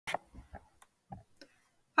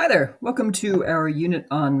Hi there. Welcome to our unit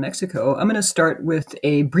on Mexico. I'm going to start with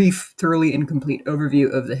a brief, thoroughly incomplete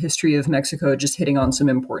overview of the history of Mexico, just hitting on some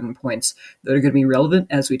important points that are going to be relevant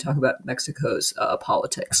as we talk about Mexico's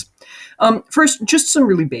politics. First, just some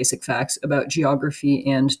really basic facts about geography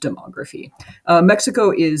and demography.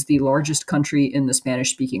 Mexico is the largest country in the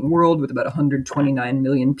Spanish-speaking world with about 129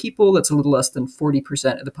 million people. That's a little less than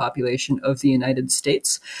 40% of the population of the United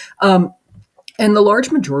States. And the large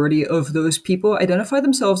majority of those people identify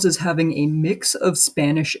themselves as having a mix of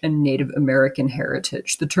Spanish and Native American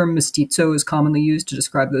heritage. The term mestizo is commonly used to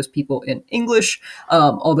describe those people in English,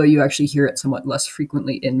 although you actually hear it somewhat less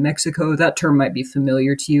frequently in Mexico. That term might be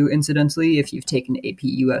familiar to you, incidentally, if you've taken AP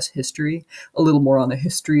US history. A little more on the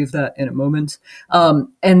history of that in a moment.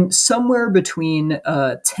 And somewhere between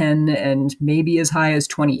 10 and maybe as high as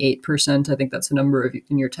 28%, I think that's the number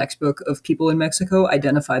in your textbook, of people in Mexico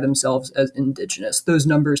identify themselves as indigenous. Those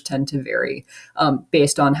numbers tend to vary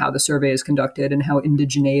based on how the survey is conducted and how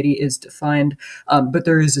indigeneity is defined. But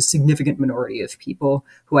there is a significant minority of people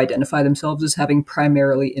who identify themselves as having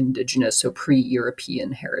primarily indigenous, so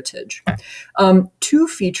pre-European heritage. Two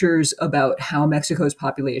features about how Mexico's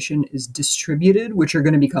population is distributed, which are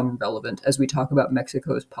going to become relevant as we talk about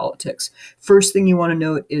Mexico's politics. First thing you want to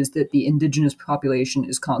note is that the indigenous population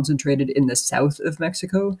is concentrated in the south of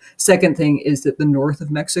Mexico. Second thing is that the north of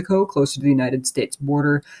Mexico, closer to the United States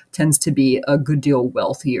border, tends to be a good deal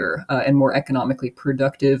wealthier and more economically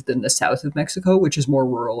productive than the south of Mexico, which is more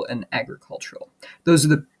rural and agricultural. Those are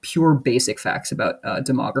the pure basic facts about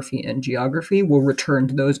demography and geography. We'll return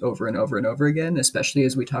to those over and over and over again, especially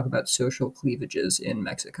as we talk about social cleavages in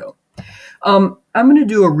Mexico. I'm going to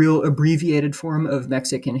do a real abbreviated form of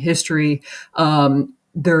Mexican history.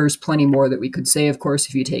 There's plenty more that we could say, of course,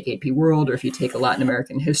 if you take AP World or if you take a Latin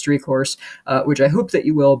American history course, which I hope that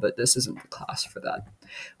you will, but this isn't the class for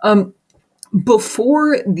that.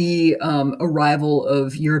 Before the arrival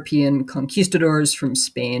of European conquistadors from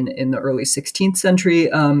Spain in the early 16th century,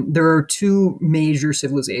 there are two major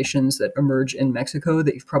civilizations that emerge in Mexico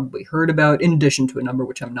that you've probably heard about, in addition to a number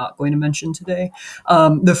which I'm not going to mention today.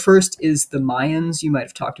 The first is the Mayans. You might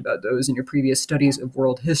have talked about those in your previous studies of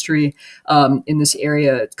world history. In this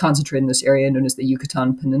area, concentrated in this area known as the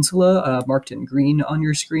Yucatan Peninsula, marked in green on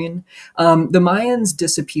your screen. The Mayans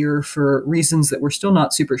disappear for reasons that we're still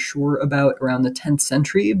not super sure about around the 10th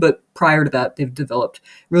century, but prior to that, they've developed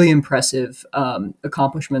really impressive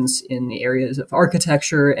accomplishments in the areas of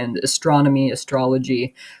architecture and astronomy,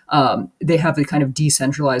 astrology. They have a kind of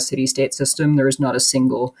decentralized city-state system. There is not a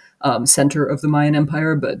single center of the Mayan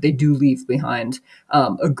Empire, but they do leave behind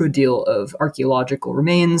a good deal of archaeological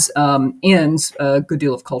remains and a good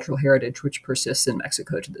deal of cultural heritage, which persists in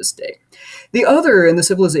Mexico to this day. The other, and the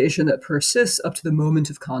civilization that persists up to the moment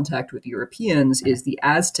of contact with Europeans, is the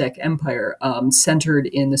Aztec Empire, centered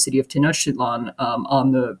in the city of Tenochtitlan,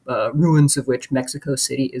 on the ruins of which Mexico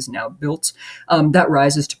City is now built. That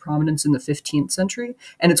rises to prominence in the 15th century,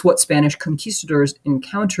 and it's what Spanish conquistadors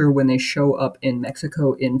encounter when they show up in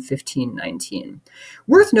Mexico in 1519.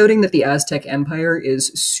 Worth noting that the Aztec Empire is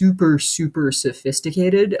super, super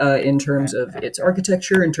sophisticated in terms of its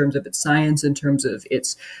architecture, in terms of its science, in terms of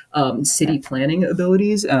its city planning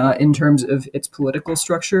abilities, in terms of its political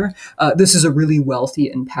structure. This is a really wealthy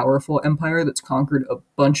and powerful empire that's conquered a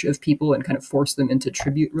bunch of people and kind of forced them into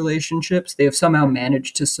tribute relationships. They have somehow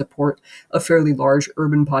managed to support a fairly large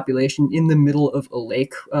urban population in the middle of a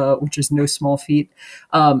lake, which is no small feat.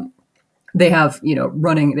 They have, they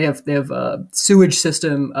have a sewage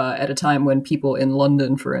system at a time when people in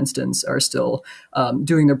London, for instance, are still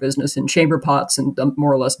doing their business in chamber pots and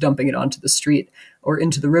more or less dumping it onto the street or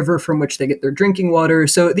into the river from which they get their drinking water.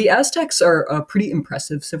 So the Aztecs are a pretty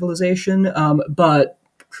impressive civilization, but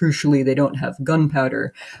crucially, they don't have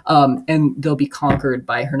gunpowder, and they'll be conquered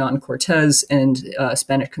by Hernan Cortez and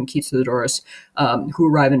Spanish conquistadors who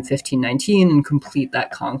arrive in 1519 and complete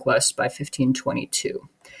that conquest by 1522.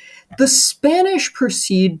 The Spanish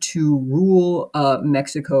proceed to rule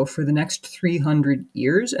Mexico for the next 300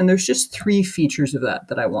 years, and there's just three features of that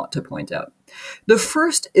I want to point out. The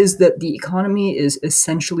first is that the economy is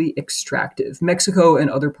essentially extractive. Mexico and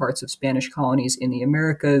other parts of Spanish colonies in the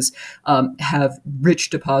Americas have rich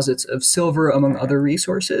deposits of silver, among other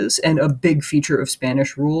resources, and a big feature of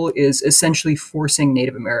Spanish rule is essentially forcing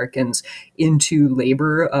Native Americans into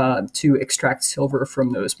labor to extract silver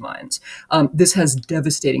from those mines. This has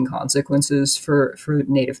devastating consequences for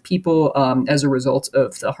Native people as a result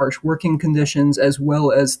of the harsh working conditions, as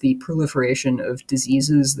well as the proliferation of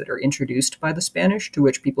diseases that are introduced by the Spanish, to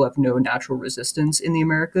which people have no natural resistance in the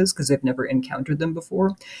Americas because they've never encountered them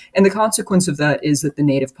before. And the consequence of that is that the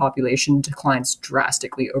native population declines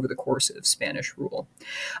drastically over the course of Spanish rule.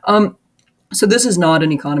 So this is not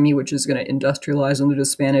an economy which is going to industrialize under the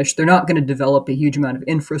Spanish. They're not going to develop a huge amount of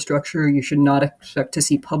infrastructure. You should not expect to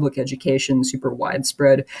see public education super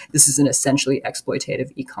widespread. This is an essentially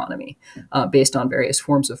exploitative economy based on various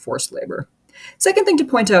forms of forced labor. Second thing to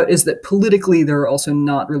point out is that politically, there are also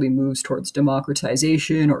not really moves towards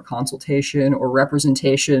democratization or consultation or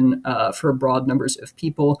representation for broad numbers of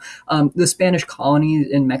people. The Spanish colonies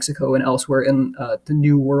in Mexico and elsewhere in the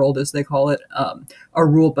New World, as they call it, are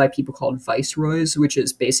ruled by people called viceroys, which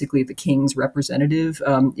is basically the king's representative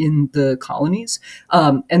in the colonies.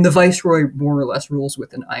 And the viceroy more or less rules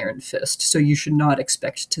with an iron fist. So you should not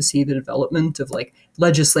expect to see the development of like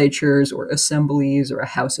legislatures or assemblies or a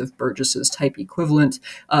House of Burgesses type equivalent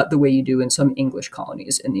the way you do in some English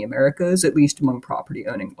colonies in the Americas, at least among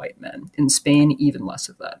property-owning white men. In Spain, even less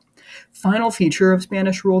of that. Final feature of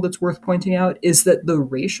Spanish rule that's worth pointing out is that the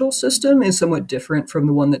racial system is somewhat different from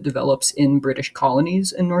the one that develops in British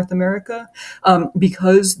colonies in North America.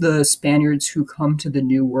 Because the Spaniards who come to the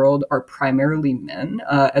New World are primarily men,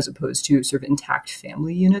 as opposed to sort of intact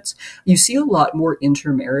family units, you see a lot more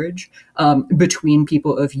intermarriage between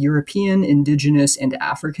people of European, indigenous, and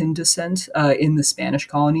African descent in the Spanish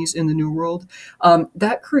colonies in the New World.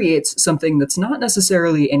 That creates something that's not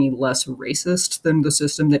necessarily any less racist than the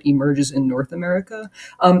system that emerges in North America,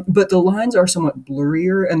 but the lines are somewhat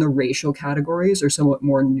blurrier and the racial categories are somewhat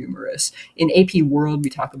more numerous. In AP World, we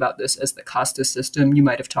talk about this as the casta system. You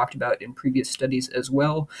might have talked about in previous studies as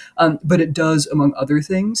well, but it does, among other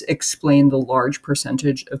things, explain the large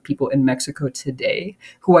percentage of people in Mexico today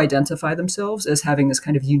who identify themselves as having this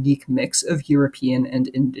kind of unique mix of European and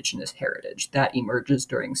indigenous heritage that emerges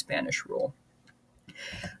during Spanish rule.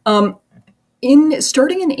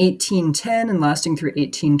 Starting in 1810 and lasting through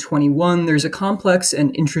 1821, there's a complex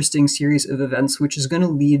and interesting series of events which is going to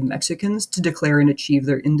lead Mexicans to declare and achieve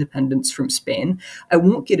their independence from Spain. I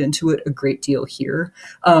won't get into it a great deal here,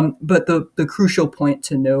 but the crucial point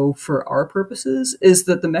to know for our purposes is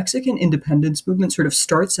that the Mexican independence movement sort of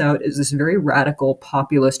starts out as this very radical,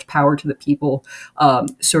 populist, power to the people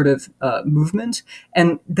movement,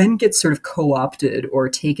 and then gets sort of co-opted or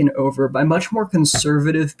taken over by much more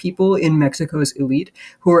conservative people in Mexico's elite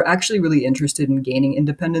who are actually really interested in gaining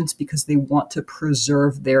independence because they want to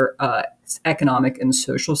preserve their economic and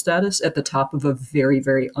social status at the top of a very,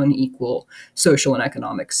 very unequal social and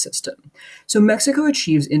economic system. So Mexico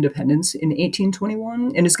achieves independence in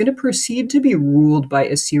 1821 and is going to proceed to be ruled by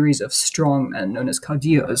a series of strongmen known as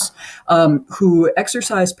caudillos, who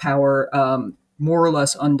exercise power more or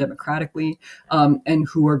less undemocratically, and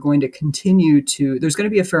who are going to continue to, there's going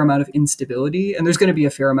to be a fair amount of instability, and there's going to be a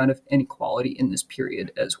fair amount of inequality in this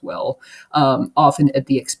period as well, often at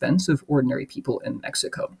the expense of ordinary people in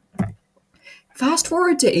Mexico. Fast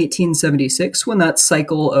forward to 1876, when that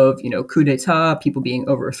cycle of, coup d'etat, people being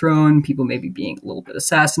overthrown, people maybe being a little bit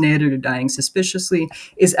assassinated or dying suspiciously,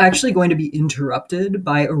 is actually going to be interrupted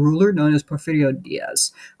by a ruler known as Porfirio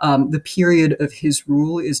Diaz. The period of his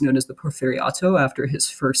rule is known as the Porfiriato, after his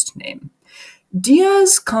first name.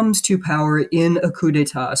 Diaz comes to power in a coup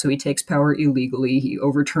d'etat, so he takes power illegally. He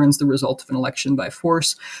overturns the result of an election by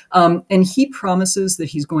force, and he promises that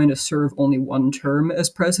he's going to serve only one term as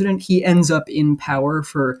president. He ends up in power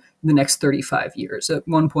for the next 35 years. At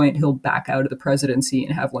one point, he'll back out of the presidency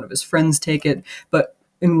and have one of his friends take it, but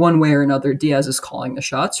in one way or another, Diaz is calling the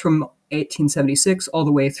shots from 1876 all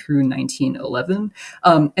the way through 1911.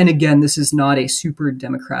 And again, this is not a super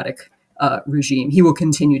democratic regime. He will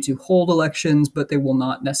continue to hold elections, but they will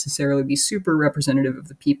not necessarily be super representative of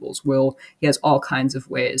the people's will. He has all kinds of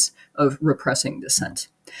ways of repressing dissent.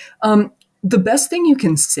 The best thing you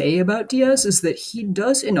can say about Diaz is that he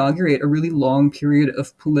does inaugurate a really long period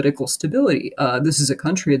of political stability. This is a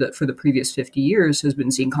country that for the previous 50 years has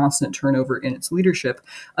been seeing constant turnover in its leadership.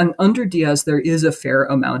 And under Diaz, there is a fair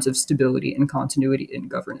amount of stability and continuity in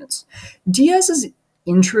governance. Diaz's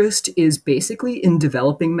interest is basically in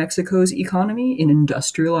developing Mexico's economy, in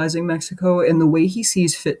industrializing Mexico, and the way he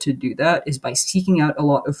sees fit to do that is by seeking out a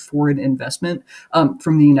lot of foreign investment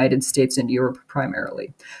from the United States and Europe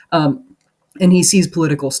primarily. And he sees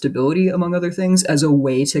political stability, among other things, as a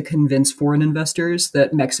way to convince foreign investors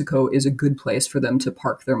that Mexico is a good place for them to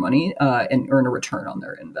park their money and earn a return on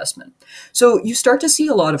their investment. So you start to see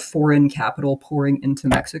a lot of foreign capital pouring into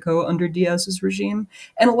Mexico under Diaz's regime.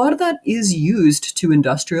 And a lot of that is used to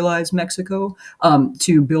industrialize Mexico,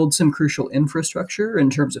 to build some crucial infrastructure in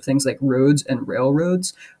terms of things like roads and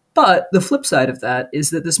railroads. But the flip side of that is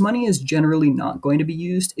that this money is generally not going to be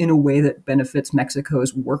used in a way that benefits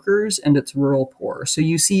Mexico's workers and its rural poor. So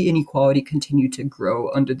you see inequality continue to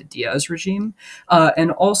grow under the Diaz regime.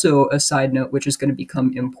 And also, a side note, which is going to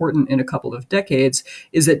become important in a couple of decades,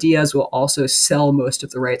 is that Diaz will also sell most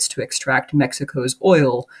of the rights to extract Mexico's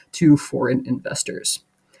oil to foreign investors.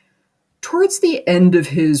 Towards the end of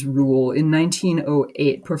his rule in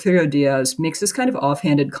 1908, Porfirio Diaz makes this kind of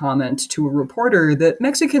offhanded comment to a reporter that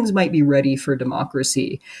Mexicans might be ready for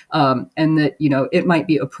democracy, and that, it might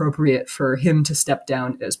be appropriate for him to step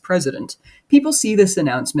down as president. People see this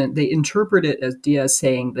announcement, they interpret it as Diaz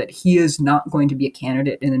saying that he is not going to be a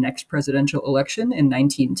candidate in the next presidential election in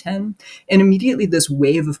 1910, and immediately this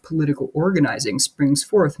wave of political organizing springs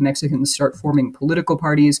forth. Mexicans start forming political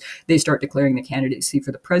parties, they start declaring the candidacy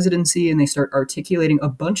for the presidency, and they start articulating a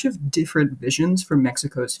bunch of different visions for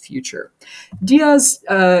Mexico's future. Diaz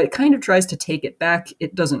kind of tries to take it back.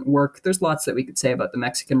 It doesn't work. There's lots that we could say about the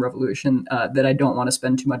Mexican Revolution that I don't want to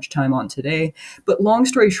spend too much time on today. But long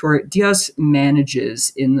story short, Diaz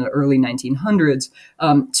manages in the early 1900s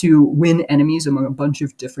to win enemies among a bunch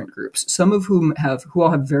of different groups, some of who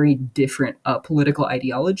all have very different political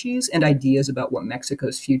ideologies and ideas about what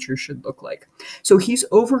Mexico's future should look like. So he's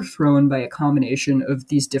overthrown by a combination of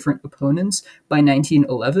these different opponents by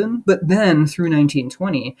 1911, but then through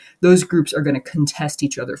 1920, those groups are going to contest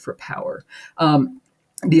each other for power.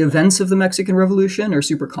 The events of the Mexican Revolution are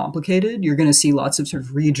super complicated. You're going to see lots of sort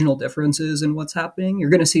of regional differences in what's happening.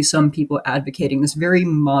 You're going to see some people advocating this very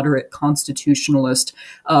moderate constitutionalist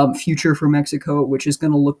future for Mexico, which is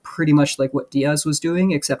going to look pretty much like what Diaz was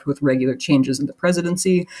doing, except with regular changes in the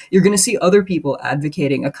presidency. You're going to see other people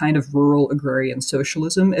advocating a kind of rural agrarian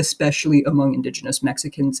socialism, especially among indigenous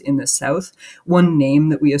Mexicans in the South. One name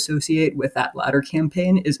that we associate with that latter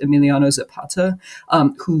campaign is Emiliano Zapata,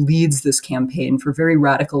 who leads this campaign for very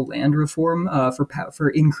radical land reform for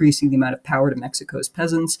increasing the amount of power to Mexico's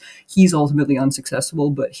peasants. He's ultimately unsuccessful,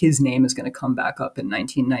 but his name is going to come back up in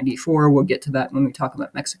 1994. We'll get to that when we talk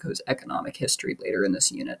about Mexico's economic history later in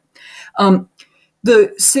this unit.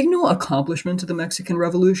 The signal accomplishment of the Mexican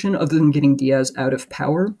Revolution, other than getting Diaz out of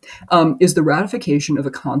power, is the ratification of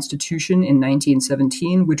a constitution in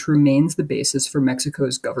 1917, which remains the basis for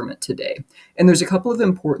Mexico's government today. And there's a couple of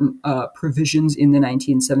important provisions in the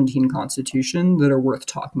 1917 constitution that are worth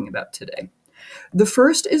talking about today. The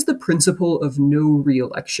first is the principle of no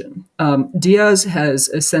re-election. Diaz has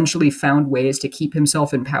essentially found ways to keep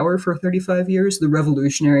himself in power for 35 years. The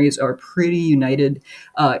revolutionaries are pretty united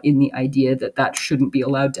in the idea that that shouldn't be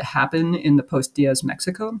allowed to happen in the post-Diaz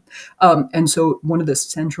Mexico. And so one of the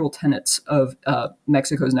central tenets of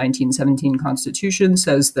Mexico's 1917 constitution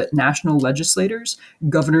says that national legislators,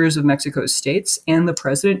 governors of Mexico's states, and the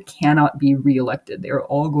president cannot be re-elected. They are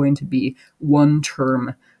all going to be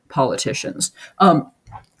one-term politicians.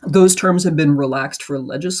 Those terms have been relaxed for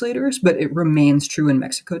legislators, but it remains true in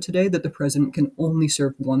Mexico today that the president can only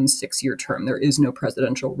serve one 6-year term. There is no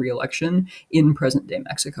presidential re-election in present-day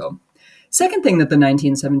Mexico. Second thing that the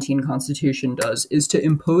 1917 Constitution does is to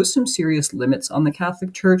impose some serious limits on the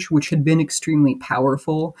Catholic Church, which had been extremely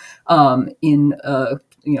powerful in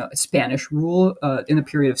Spanish rule, in the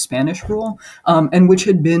period of Spanish rule, and which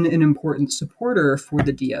had been an important supporter for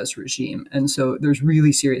the Diaz regime. And so there's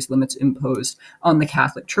really serious limits imposed on the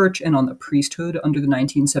Catholic Church and on the priesthood under the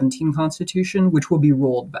 1917 Constitution, which will be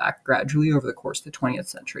rolled back gradually over the course of the 20th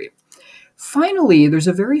century. Finally, there's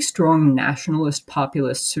a very strong nationalist,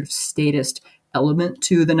 populist, sort of statist element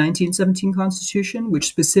to the 1917 Constitution, which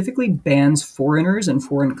specifically bans foreigners and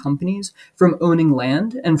foreign companies from owning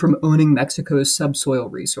land and from owning Mexico's subsoil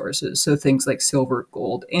resources, so things like silver,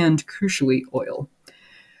 gold, and, crucially, oil.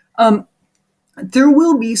 There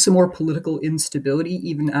will be some more political instability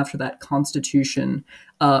even after that constitution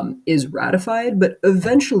is ratified, but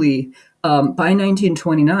eventually, by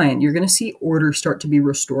 1929, you're going to see order start to be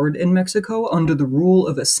restored in Mexico under the rule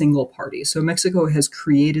of a single party. So Mexico has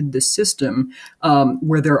created this system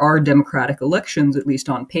where there are democratic elections, at least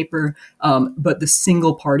on paper, but the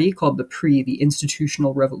single party called the PRI, the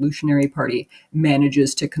Institutional Revolutionary Party,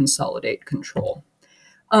 manages to consolidate control.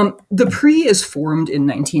 The PRI is formed in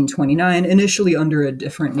 1929, initially under a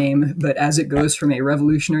different name, but as it goes from a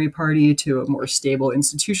revolutionary party to a more stable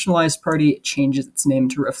institutionalized party, it changes its name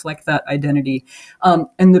to reflect that identity.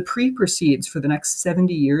 And the PRI proceeds for the next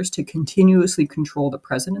 70 years to continuously control the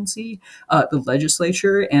presidency, the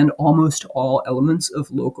legislature, and almost all elements of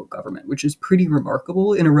local government, which is pretty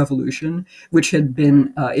remarkable in a revolution which had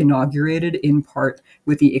been inaugurated in part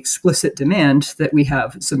with the explicit demand that we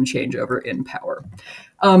have some changeover in power.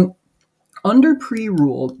 Under PRI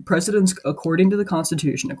rule, presidents, according to the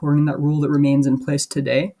Constitution, according to that rule that remains in place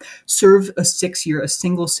today, serve a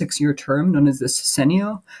single 6-year term known as the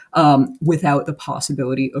sessionio, without the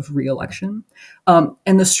possibility of re-election.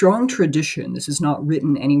 And the strong tradition, this is not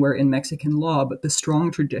written anywhere in Mexican law, but the strong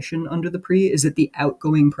tradition under the PRI is that the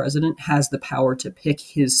outgoing president has the power to pick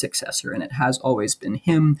his successor, and it has always been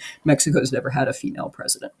him. Mexico's never had a female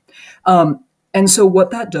president. And so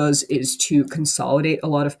what that does is to consolidate a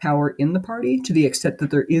lot of power in the party to the extent that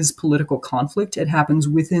there is political conflict. It happens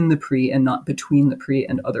within the PRI and not between the PRI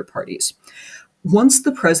and other parties. Once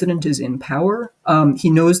the president is in power, he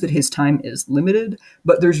knows that his time is limited,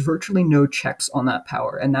 but there's virtually no checks on that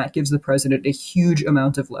power. And that gives the president a huge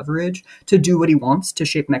amount of leverage to do what he wants to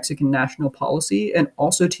shape Mexican national policy and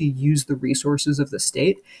also to use the resources of the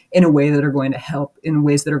state in a way that are going to help, in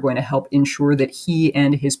ways that are going to help ensure that he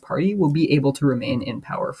and his party will be able to remain in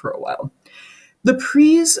power for a while. The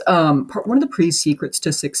PRI's, one of the PRI's secrets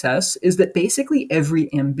to success is that basically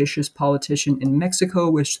every ambitious politician in Mexico,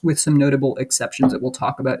 with some notable exceptions that we'll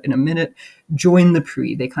talk about in a minute, join the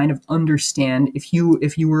PRI. They kind of understand if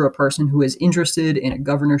you were a person who is interested in a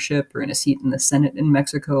governorship or in a seat in the Senate in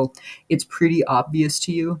Mexico, it's pretty obvious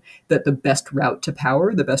to you that the best route to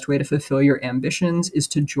power, the best way to fulfill your ambitions is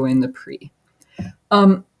to join the PRI.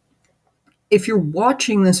 If you're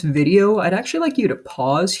watching this video, I'd actually like you to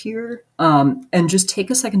pause here and just take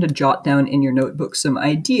a second to jot down in your notebook some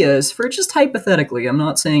ideas for just hypothetically. I'm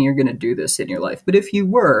not saying you're going to do this in your life, but if you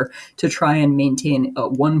were to try and maintain a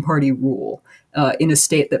one-party rule in a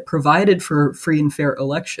state that provided for free and fair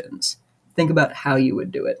elections, think about how you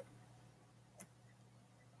would do it.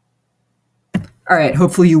 All right,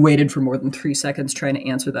 hopefully you waited for more than 3 seconds trying to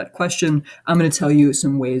answer that question. I'm going to tell you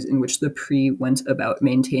some ways in which the PRI went about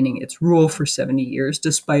maintaining its rule for 70 years,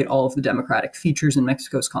 despite all of the democratic features in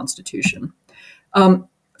Mexico's constitution.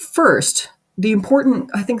 First, the important,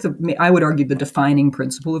 I think I would argue the defining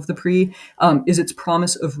principle of the PRI is its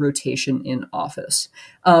promise of rotation in office.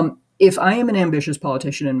 If I am an ambitious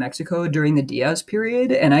politician in Mexico during the Diaz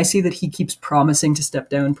period, and I see that he keeps promising to step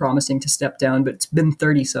down, but it's been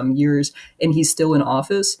 30-some years and he's still in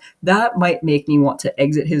office, that might make me want to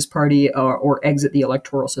exit his party or exit the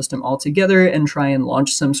electoral system altogether and try and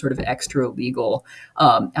launch some sort of extra legal,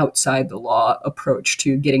 outside the law approach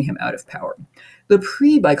to getting him out of power. The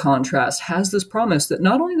PRI, by contrast, has this promise that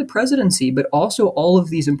not only the presidency, but also all of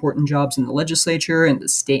these important jobs in the legislature and the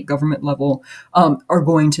state government level are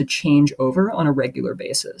going to change over on a regular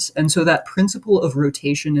basis. And so that principle of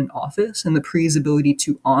rotation in office and the PRI's ability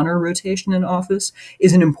to honor rotation in office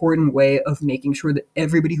is an important way of making sure that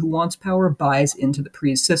everybody who wants power buys into the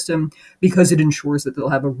PRI's system, because it ensures that they'll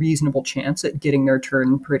have a reasonable chance at getting their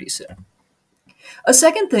turn pretty soon. A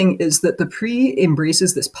second thing is that the PRI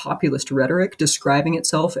embraces this populist rhetoric, describing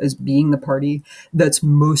itself as being the party that's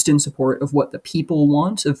most in support of what the people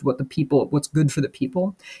want, of what's good for the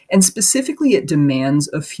people. And specifically, it demands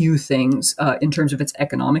a few things in terms of its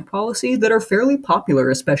economic policy that are fairly popular,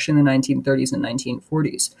 especially in the 1930s and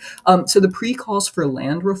 1940s. So the PRI calls for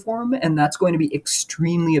land reform, and that's going to be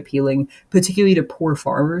extremely appealing, particularly to poor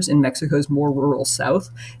farmers in Mexico's more rural south,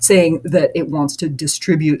 saying that it wants to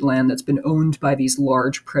distribute land that's been owned by these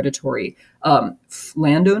large predatory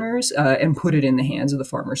landowners and put it in the hands of the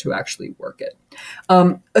farmers who actually work it.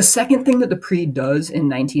 A second thing that the PRI does in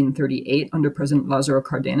 1938 under President Lázaro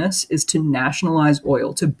Cárdenas is to nationalize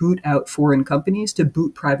oil, to boot out foreign companies, to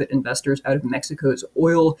boot private investors out of Mexico's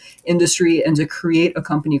oil industry, and to create a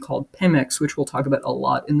company called Pemex, which we'll talk about a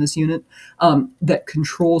lot in this unit, that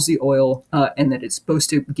controls the oil and that is supposed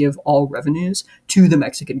to give all revenues to the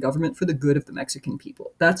Mexican government for the good of the Mexican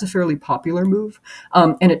people. That's a fairly popular move,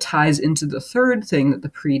 and it ties into the third thing that the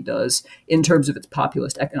PRI does in terms of its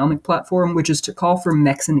populist economic platform, which is to call for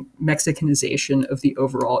Mexicanization of the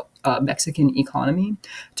overall Mexican economy,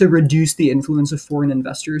 to reduce the influence of foreign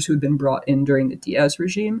investors who had been brought in during the Diaz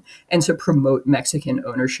regime, and to promote Mexican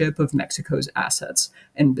ownership of Mexico's assets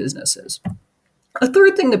and businesses. A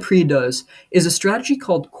third thing the PRI does is a strategy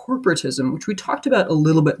called corporatism, which we talked about a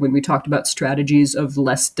little bit when we talked about strategies of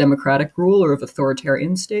less democratic rule or of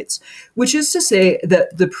authoritarian states, which is to say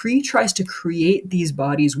that the PRI tries to create these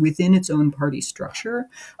bodies within its own party structure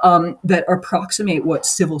that approximate what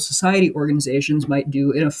civil society organizations might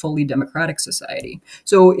do in a fully democratic society.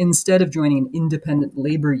 So instead of joining an independent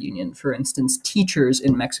labor union, for instance, teachers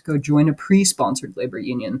in Mexico join a PRI-sponsored labor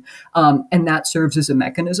union, and that serves as a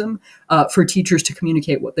mechanism for teachers teachers to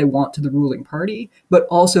communicate what they want to the ruling party, but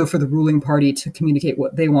also for the ruling party to communicate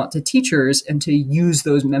what they want to teachers and to use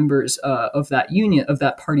those members of that union, of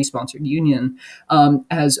that party-sponsored union,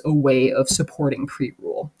 as a way of supporting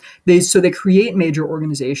pre-rule. So they create major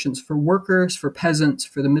organizations for workers, for peasants,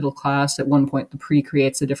 for the middle class. At one point, the Pre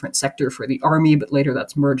creates a different sector for the army, but later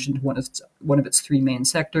that's merged into one of its three main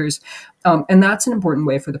sectors. And that's an important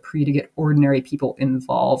way for the Pre to get ordinary people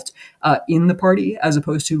involved in the party, as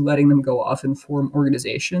opposed to letting them go off and form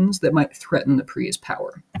organizations that might threaten the Pre's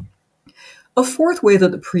power. A fourth way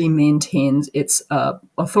that the Pre maintains its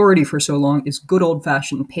authority for so long is good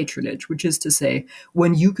old-fashioned patronage, which is to say,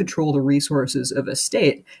 when you control the resources of a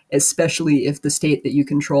state, especially if the state that you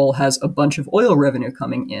control has a bunch of oil revenue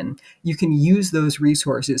coming in, you can use those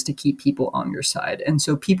resources to keep people on your side. And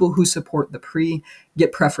so people who support the Pre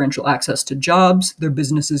get preferential access to jobs, their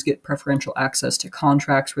businesses get preferential access to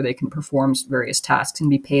contracts where they can perform various tasks and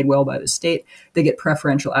be paid well by the state. They get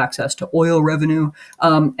preferential access to oil revenue,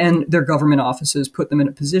 and their government offices put them in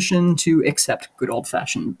a position to accept good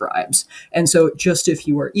old-fashioned bribes. And so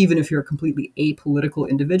even if you're a completely apolitical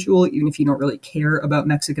individual, even if you don't really care about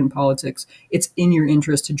Mexican politics, it's in your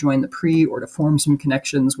interest to join the Pre or to form some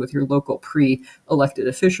connections with your local Pre-elected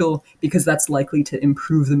official, because that's likely to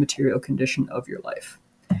improve the material condition of your life.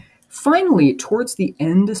 Finally, towards the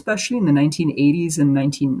end, especially in the 1980s and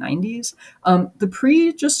 1990s, the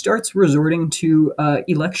Pre just starts resorting to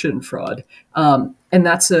election fraud. And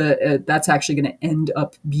that's actually going to end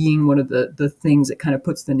up being one of the things that kind of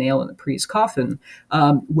puts the nail in the Pre's coffin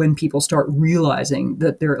when people start realizing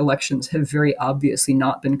that their elections have very obviously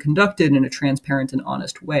not been conducted in a transparent and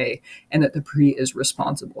honest way, and that the Pre is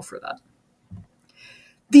responsible for that.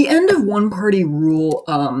 The end of one-party rule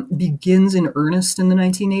begins in earnest in the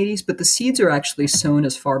 1980s, but the seeds are actually sown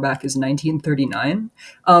as far back as 1939,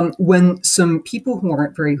 when some people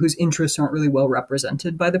whose interests aren't really well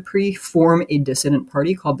represented by the Pre form a dissident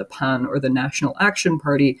party called the PAN, or the National Action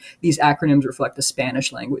Party. These acronyms reflect the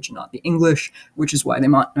Spanish language and not the English, which is why they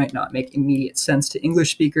might not make immediate sense to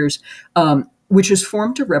English speakers. Which is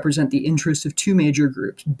formed to represent the interests of two major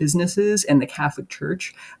groups, businesses and the Catholic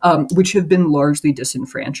Church, which have been largely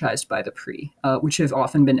disenfranchised by the Pre, which have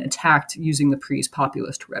often been attacked using the Pre's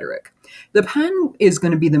populist rhetoric. The PAN is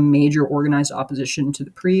going to be the major organized opposition to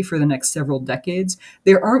the Pre for the next several decades.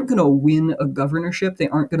 They aren't going to win a governorship. They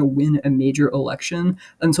aren't going to win a major election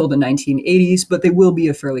until the 1980s, but they will be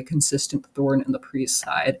a fairly consistent thorn in the Pre's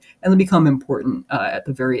side, and they'll become important at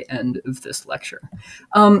the very end of this lecture.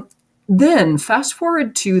 Then, fast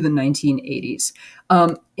forward to the 1980s.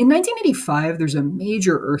 In 1985, there's a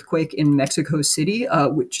major earthquake in Mexico City,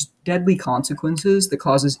 which has deadly consequences that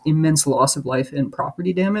causes immense loss of life and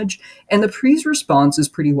property damage. And the Pre's response is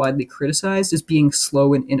pretty widely criticized as being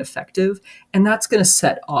slow and ineffective. And that's going to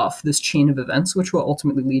set off this chain of events, which will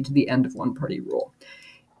ultimately lead to the end of one-party rule.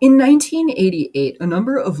 In 1988, a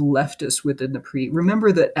number of leftists within the Pre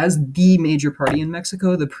remember that as the major party in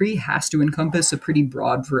Mexico, the Pre has to encompass a pretty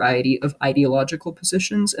broad variety of ideological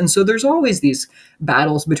positions. And so there's always these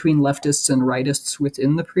battles between leftists and rightists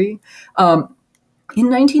within the Pre. In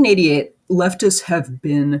 1988, leftists have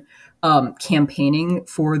been campaigning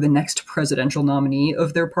for the next presidential nominee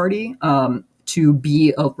of their party, to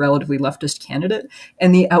be a relatively leftist candidate,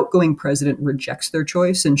 and the outgoing president rejects their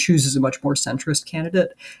choice and chooses a much more centrist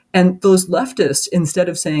candidate. And those leftists, instead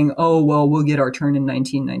of saying, oh, well, we'll get our turn in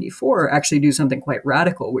 1994, actually do something quite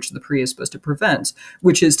radical, which the Pre is supposed to prevent,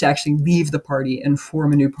 which is to actually leave the party and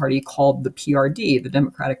form a new party called the PRD, the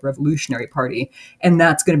Democratic Revolutionary Party. And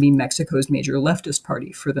that's going to be Mexico's major leftist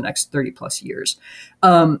party for the next 30 plus years.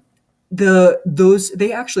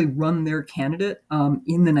 They actually run their candidate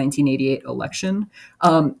in the 1988 election,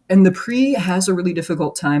 and the Pre has a really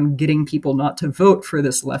difficult time getting people not to vote for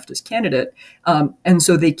this leftist candidate, and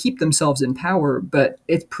so they keep themselves in power. But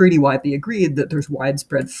it's pretty widely agreed that there's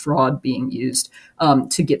widespread fraud being used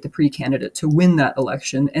to get the Pre candidate to win that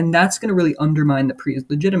election, and that's going to really undermine the Pre's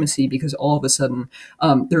legitimacy, because all of a sudden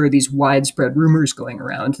there are these widespread rumors going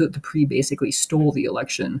around that the Pre basically stole the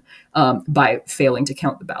election by failing to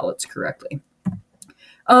count the ballots correctly.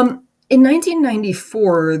 In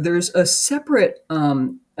 1994, there's a separate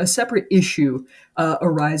issue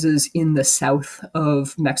arises in the south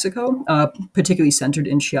of Mexico, particularly centered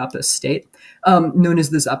in Chiapas state, known as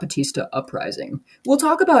the Zapatista Uprising. We'll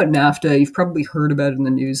talk about NAFTA. You've probably heard about it in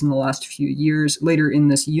the news in the last few years later in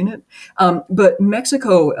this unit. But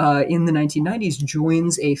Mexico in the 1990s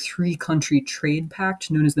joins a three-country trade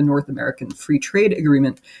pact known as the North American Free Trade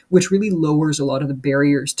Agreement, which really lowers a lot of the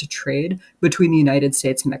barriers to trade between the United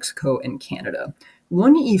States, Mexico, and Canada.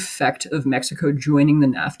 one effect of Mexico joining the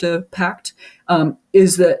NAFTA pact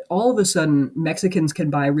is that all of a sudden Mexicans can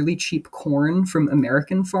buy really cheap corn from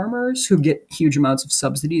American farmers who get huge amounts of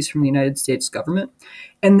subsidies from the United States government.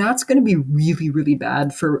 And that's going to be really, really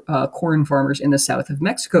bad for corn farmers in the south of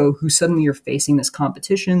Mexico who suddenly are facing this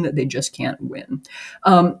competition that they just can't win.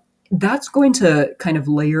 That's going to kind of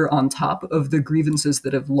layer on top of the grievances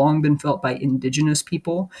that have long been felt by indigenous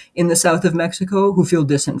people in the south of Mexico who feel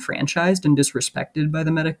disenfranchised and disrespected by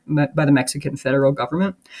the Mexican federal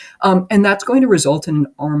government. And that's going to result in an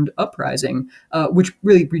armed uprising, which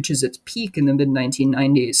really reaches its peak in the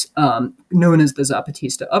mid-1990s, known as the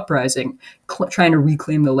Zapatista Uprising, trying to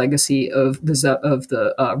reclaim the legacy of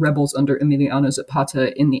the rebels under Emiliano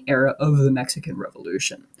Zapata in the era of the Mexican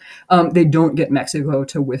Revolution. They don't get Mexico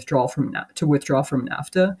to withdraw from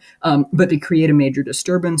NAFTA, but they create a major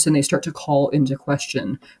disturbance and they start to call into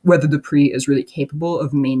question whether the PRI is really capable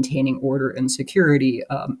of maintaining order and security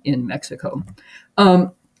in Mexico.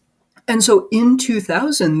 And so in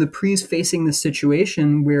 2000, the PRI is facing this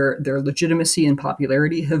situation where their legitimacy and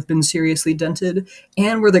popularity have been seriously dented,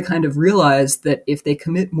 and where they kind of realize that if they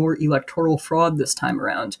commit more electoral fraud this time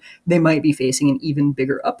around, they might be facing an even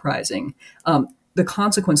bigger uprising. The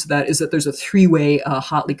consequence of that is that there's a three-way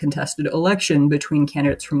hotly contested election between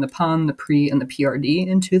candidates from the PAN, the PRI, and the PRD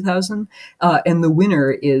in 2000. And the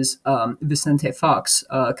winner is Vicente Fox,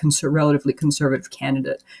 a relatively conservative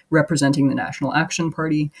candidate representing the National Action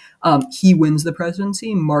Party. He wins the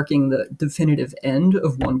presidency, marking the definitive end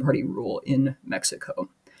of one-party rule in Mexico.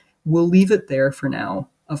 We'll leave it there for now.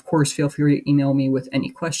 Of course, feel free to email me with any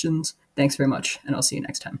questions. Thanks very much, and I'll see you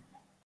next time.